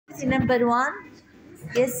عرفتي number 1.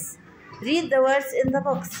 Yes. Read the words in the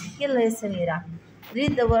box. يلا يا سميرة.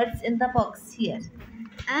 Read the words in the box here.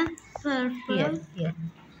 A purple. Here.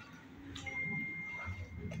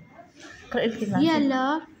 اقرأي الكلمات.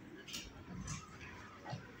 Yellow.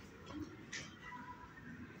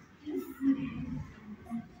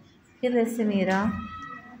 يلا يا سميرة.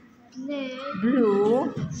 Black.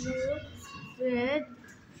 Blue. Red.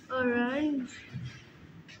 Orange.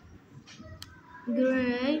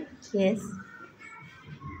 Gray. Yes.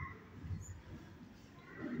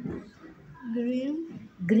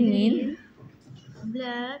 Green.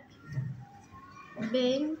 Black.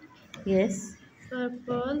 Pink. Yes.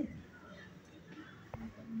 Purple.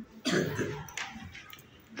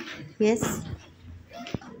 Yes.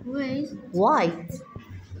 White.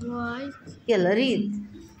 يلا read.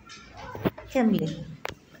 كملي.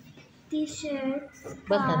 T-shirt.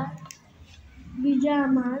 بطل.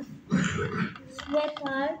 Pajamas.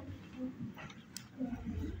 Sweater.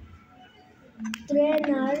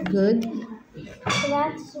 Trainer. Good.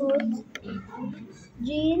 Tracksuit.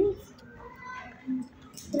 Jeans.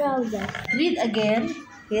 Trousers. Read again.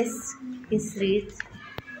 Yes. Yes, read.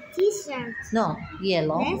 T-shirt. No.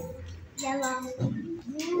 Yellow. Yes. Yellow.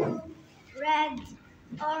 Blue. Red.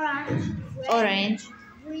 Orange.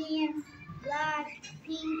 Green. Black.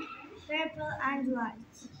 Pink. Purple and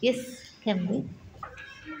white. Yes. كملي.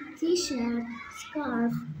 T-shirt.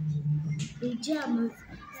 Scarf. Pajamas.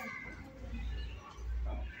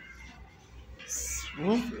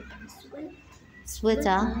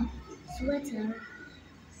 Sweater.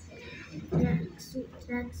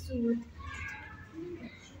 Tracksuit.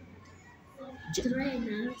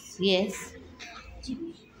 Trainers. Yes.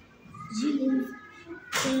 Jeans.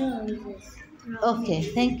 Trousers. Okay.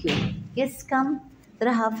 Thank you. Yes. Come.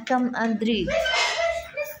 Rahaf, come and read.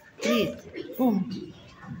 Read.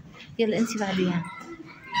 يلا انتي بعديها.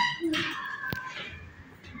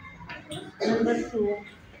 Number 2.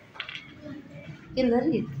 يلا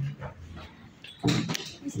read.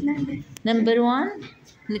 Number 1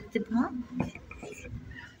 نكتبها.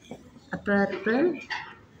 A purple.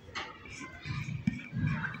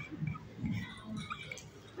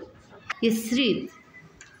 Yes, read.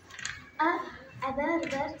 A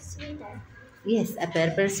burger sweater. Yes, a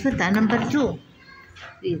purple sweater. Number 2.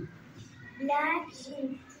 Read. Black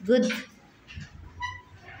jeans. Good.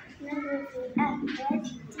 Number 3. A red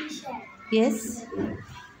t-shirt. Yes.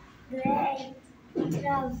 Gray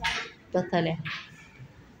trousers. بطلع.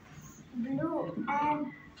 Blue and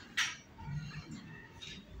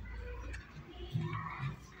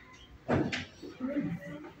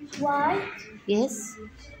white Yes.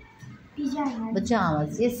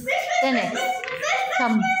 pajamas. Yes. The next.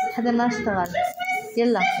 Come. هذا ما اشتغل.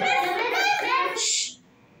 يلا. شش.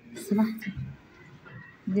 سمحتي.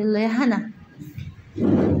 يلا يا هنا.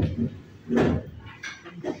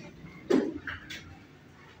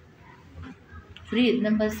 Read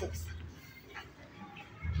number 6.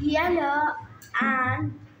 Yellow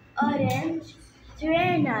and orange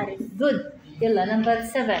trainers. Good. يلا number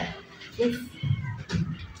 7. Yes.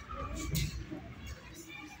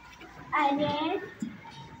 A red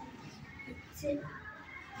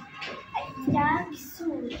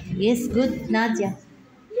tracksuit. Yes. Good. Nadia.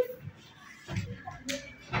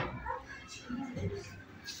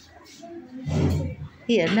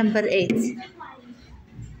 Here number 8.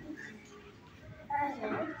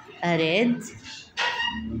 A red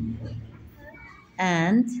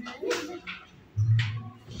and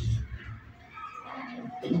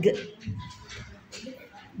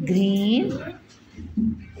green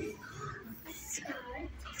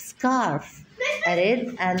scarf. A red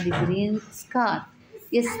and green scarf.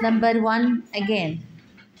 Yes, number 1 again.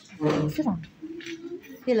 بسرعة.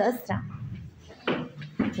 يلا أسرع.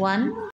 1